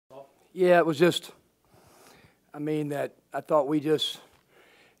Yeah, it was just, I mean, that I thought we just,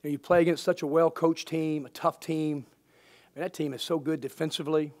 you play against such a well-coached team, a tough team. I mean, that team is so good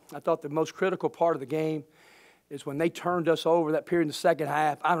defensively. I thought the most critical part of the game is when they turned us over that period in the second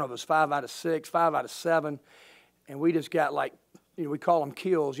half. I don't know if it was 5 out of 6, 5 out of 7, and we just got like, we call them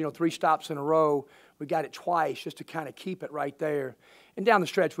kills, 3 stops in a row. We got it twice just to kind of keep it right there. And down the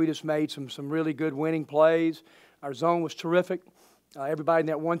stretch, we just made some really good winning plays. Our zone was terrific. Everybody in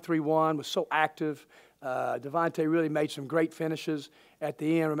that 1-3-1 was so active. Devontae really made some great finishes at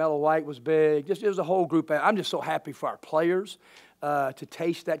the end. Romello White was big. It was a whole group. I'm just so happy for our players to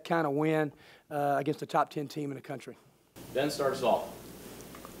taste that kind of win against the top 10 team in the country. Ben starts off.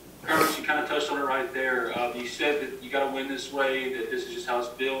 Kermit, you kind of touched on it right there. You said that you got to win this way, that this is just how it's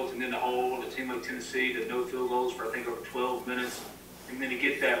built, and then the whole, a team like Tennessee, that no field goals for, I think, over 12 minutes. And then to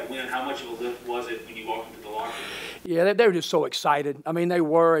get that win, how much of a lift was it when you walked into the locker room? Yeah, they were just so excited. I mean, they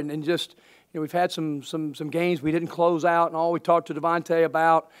were, and just, we've had some games we didn't close out, and all we talked to Devontae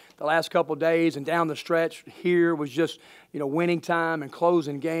about the last couple of days and down the stretch here was just, winning time and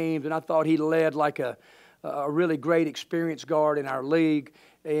closing games. And I thought he led like a really great experienced guard in our league.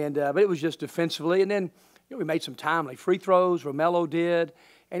 And but it was just defensively. And then we made some timely free throws. Romello did.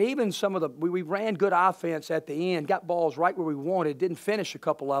 And even some of we ran good offense at the end, got balls right where we wanted, didn't finish a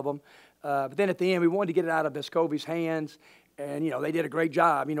couple of them. But then at the end, we wanted to get it out of Vescovi's hands. And, they did a great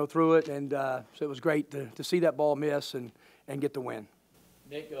job, through it. And so it was great to see that ball miss and get the win.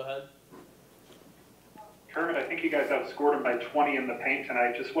 Nick, go ahead. Kermit, I think you guys outscored them by 20 in the paint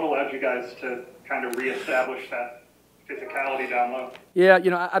tonight. Just what allowed you guys to kind of reestablish that physicality down low?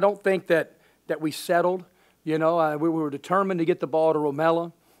 Yeah, I don't think that we settled. We were determined to get the ball to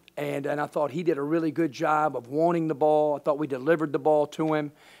Romello, and I thought he did a really good job of wanting the ball. I thought we delivered the ball to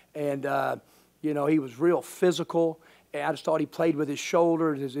him, and, he was real physical. And I just thought he played with his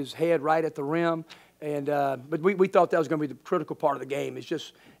shoulders, his head right at the rim. And but we thought that was going to be the critical part of the game. It's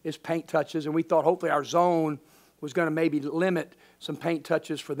just paint touches, and we thought hopefully our zone was going to maybe limit some paint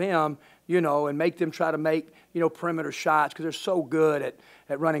touches for them, and make them try to make, perimeter shots because they're so good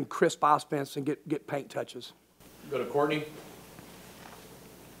at running crisp offense and get paint touches. Go to Courtney.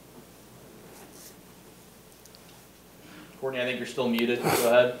 Courtney, I think you're still muted. Go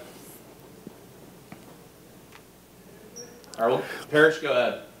ahead. All right, well, Parrish, go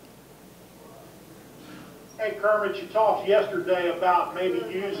ahead. Hey, Kermit, you talked yesterday about maybe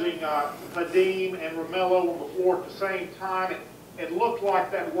using Nadim and Romello on the floor at the same time. It looked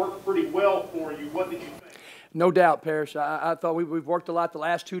like that worked pretty well for you. What did you think? No doubt, Parrish. I thought we've worked a lot the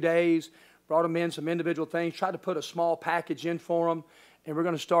last 2 days, brought them in some individual things, tried to put a small package in for them, and we're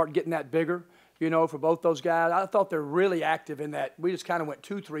going to start getting that bigger, for both those guys. I thought they're really active in that. We just kind of went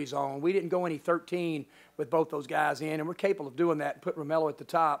 2-3 zone. We didn't go any 13 with both those guys in, and we're capable of doing that and put Romello at the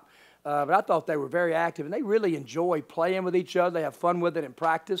top. But I thought they were very active, and they really enjoy playing with each other. They have fun with it in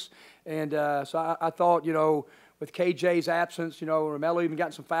practice. And so I thought, with KJ's absence, Romello even got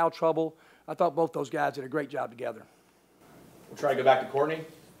in some foul trouble. I thought both those guys did a great job together. We'll try to go back to Courtney.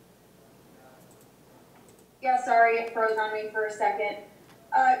 Yeah, sorry, it froze on me for a second.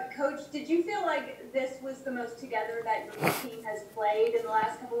 Coach, did you feel like this was the most together that your team has played in the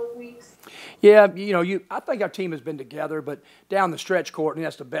last couple of weeks? Yeah, I think our team has been together, but down the stretch, Courtney,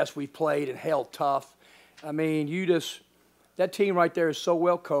 that's the best we've played and held tough. I mean, that team right there is so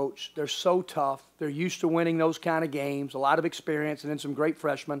well coached. They're so tough. They're used to winning those kind of games, a lot of experience, and then some great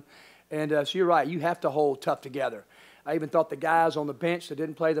freshmen. And so you're right, you have to hold tough together. I even thought the guys on the bench that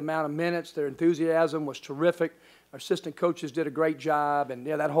didn't play the amount of minutes, their enthusiasm was terrific. Our assistant coaches did a great job, and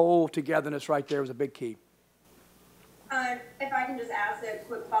yeah, that whole togetherness right there was a big key. If I can just ask a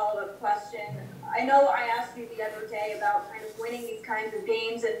quick follow-up question. I know I asked you the other day about kind of winning these kinds of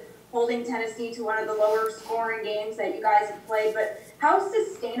games and holding Tennessee to one of the lower scoring games that you guys have played, but how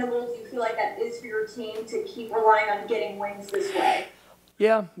sustainable do you feel like that is for your team to keep relying on getting wins this way?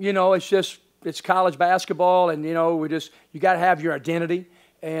 Yeah, it's college basketball, and, you got to have your identity.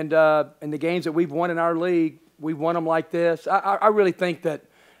 And the games that we've won in our league, we've won them like this. I really think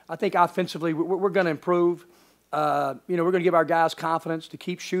offensively we're going to improve. We're going to give our guys confidence to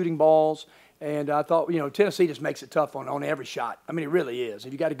keep shooting balls. And I thought, Tennessee just makes it tough on every shot. I mean, it really is.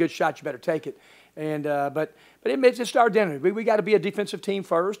 If you got a good shot, you better take it. And but it's our identity. We got to be a defensive team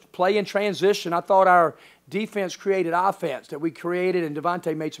first. Play in transition. I thought our defense created offense that we created, and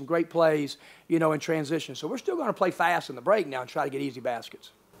Devontae made some great plays, in transition. So we're still going to play fast in the break now and try to get easy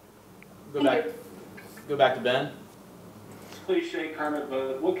baskets. Go back to Ben. It's cliche, Kermit,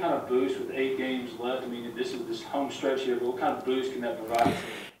 but what kind of boost with 8 games left? I mean, this is this home stretch here, but what kind of boost can that provide?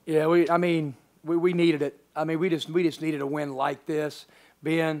 Yeah, we needed it. I mean, we just needed a win like this,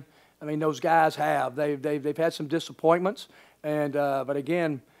 Ben. I mean, those guys have. They've had some disappointments, and but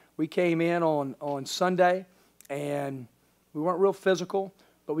again, we came in on Sunday, and we weren't real physical,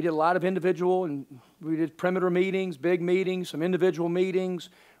 but we did a lot of individual, and we did perimeter meetings, big meetings, some individual meetings.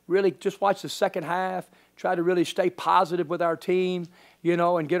 Really just watch the second half, try to really stay positive with our team, you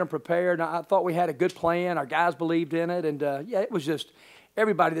know, and get them prepared. And I thought we had a good plan. Our guys believed in it, and yeah, it was just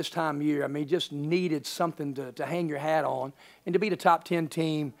everybody this time of year. I mean, just needed something to hang your hat on, and to be the top 10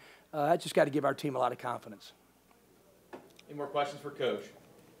 team. I just got to give our team a lot of confidence. Any more questions for Coach?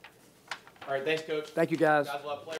 All right, thanks, Coach. Thank you, guys. Guys will have players.